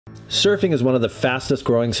Surfing is one of the fastest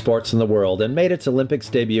growing sports in the world and made its Olympics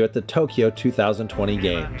debut at the Tokyo 2020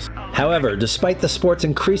 Games. However, despite the sport's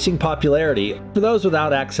increasing popularity, for those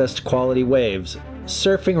without access to quality waves,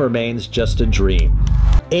 surfing remains just a dream.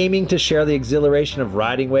 Aiming to share the exhilaration of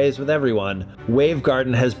riding waves with everyone,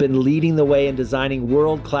 Wavegarden has been leading the way in designing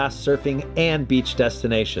world-class surfing and beach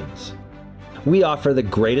destinations. We offer the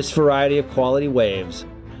greatest variety of quality waves,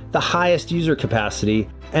 the highest user capacity,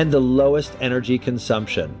 and the lowest energy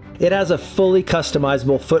consumption. It has a fully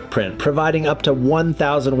customizable footprint, providing up to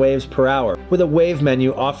 1,000 waves per hour, with a wave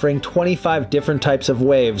menu offering 25 different types of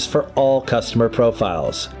waves for all customer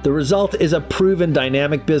profiles. The result is a proven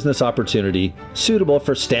dynamic business opportunity, suitable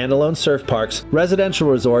for standalone surf parks, residential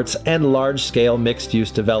resorts, and large-scale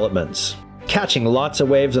mixed-use developments. Catching lots of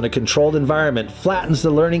waves in a controlled environment flattens the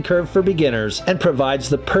learning curve for beginners and provides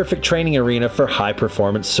the perfect training arena for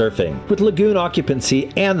high-performance surfing. With lagoon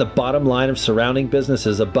occupancy and the bottom line of surrounding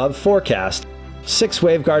businesses above forecast, 6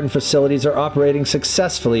 Wavegarden facilities are operating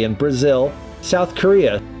successfully in Brazil, South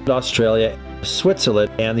Korea, Australia,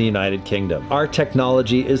 Switzerland, and the United Kingdom. Our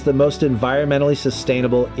technology is the most environmentally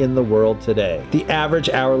sustainable in the world today. The average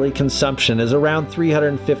hourly consumption is around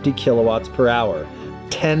 350 kilowatts per hour,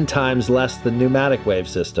 10 times less than pneumatic wave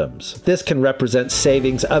systems. This can represent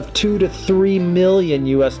savings of $2 to $3 million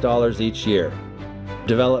each year.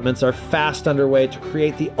 Developments are fast underway to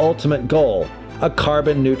create the ultimate goal, a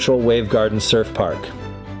carbon-neutral Wavegarden surf park.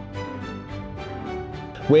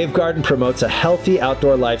 Wavegarden promotes a healthy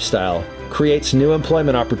outdoor lifestyle, creates new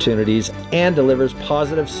employment opportunities, and delivers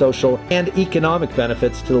positive social and economic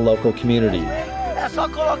benefits to the local community.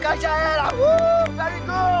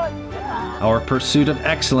 Our pursuit of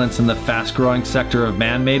excellence in the fast-growing sector of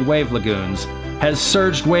man-made wave lagoons has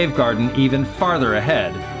surged Wavegarden even farther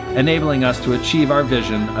ahead, enabling us to achieve our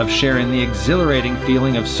vision of sharing the exhilarating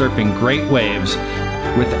feeling of surfing great waves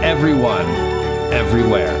with everyone,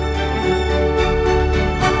 everywhere.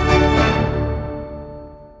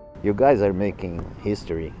 You guys are making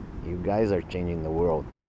history. You guys are changing the world.